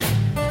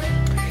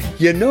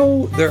You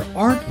know, there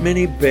aren't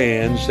many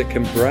bands that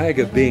can brag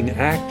of being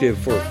active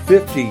for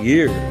 50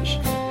 years.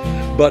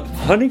 But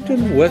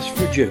Huntington, West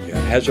Virginia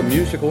has a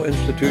musical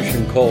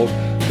institution called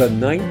the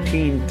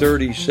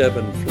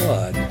 1937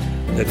 Flood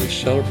that is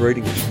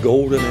celebrating its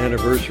golden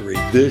anniversary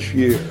this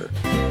year.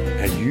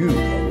 And you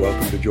are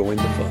welcome to join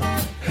the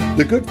fun.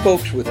 The good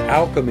folks with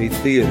Alchemy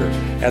Theater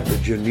at the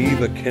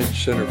Geneva Kent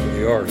Center for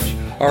the Arts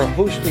are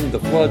hosting the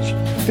Flood's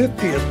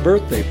 50th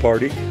birthday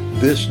party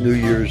this New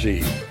Year's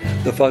Eve.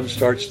 The fun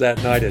starts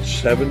that night at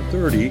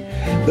 7:30.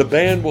 The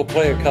band will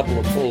play a couple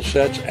of full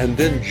sets and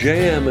then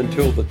jam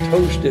until the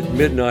toast at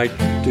midnight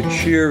to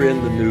cheer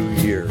in the new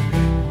year.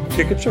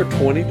 Tickets are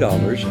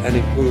 $20 and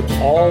include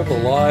all the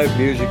live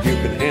music you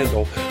can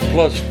handle,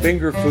 plus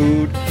finger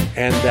food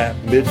and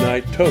that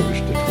midnight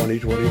toast to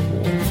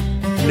 2024.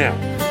 Now,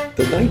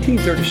 the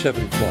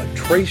 1937 Flood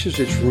traces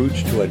its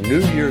roots to a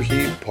New Year's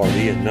Eve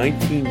party in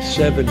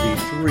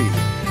 1973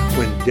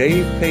 when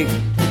Dave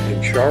Payton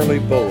and Charlie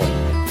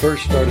Bowen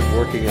first started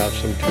working out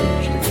some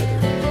tunes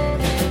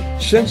together.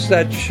 Since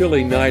that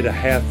chilly night a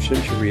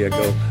half-century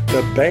ago,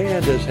 the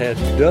band has had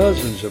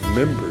dozens of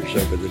members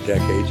over the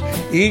decades,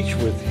 each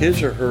with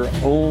his or her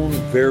own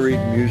varied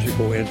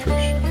musical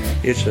interests.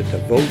 It's a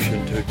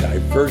devotion to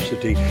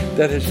diversity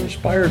that has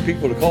inspired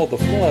people to call the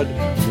Flood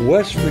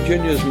West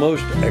Virginia's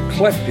most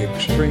eclectic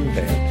string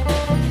band.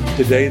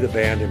 Today, the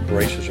band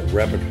embraces a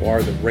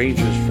repertoire that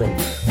ranges from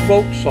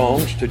folk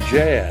songs to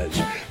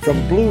jazz,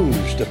 from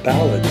blues to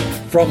ballads,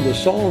 from the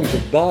songs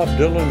of Bob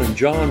Dylan and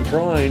John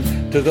Prine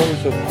to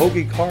those of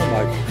Hoagy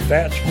Carmichael,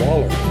 Fats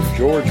Waller, and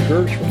George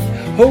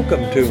Gershwin,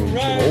 hokum tunes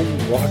and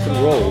old rock and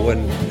roll,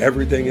 and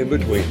everything in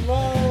between.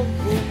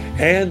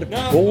 And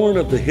born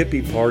of the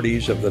hippie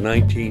parties of the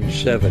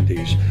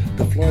 1970s,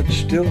 the Flood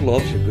still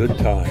loves a good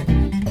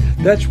time.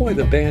 That's why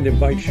the band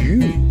invites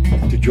you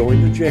to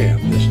join the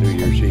jam this New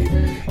Year's Eve.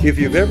 If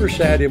you've ever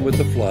sat in with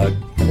the Flood,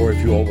 or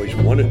if you always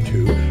wanted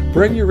to,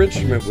 bring your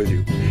instrument with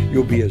you.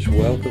 You'll be as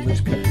welcome as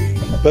can be.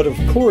 But of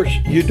course,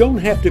 you don't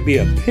have to be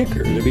a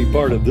picker to be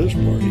part of this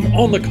party.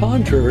 On the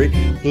contrary,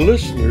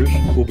 listeners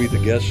will be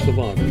the guests of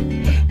honor.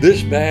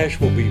 This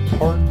bash will be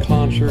part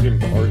concert and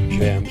part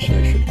jam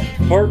session,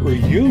 part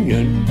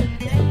reunion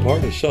and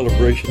part a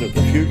celebration of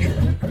the future.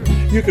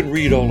 You can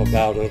read all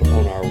about it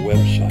on our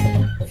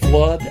website,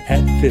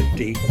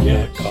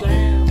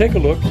 floodat50.com. Take a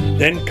look,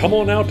 then come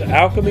on out to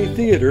Alchemy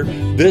Theater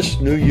this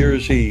New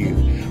Year's Eve.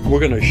 We're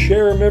going to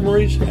share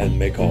memories and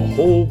make a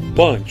whole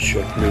bunch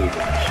of new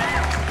ones.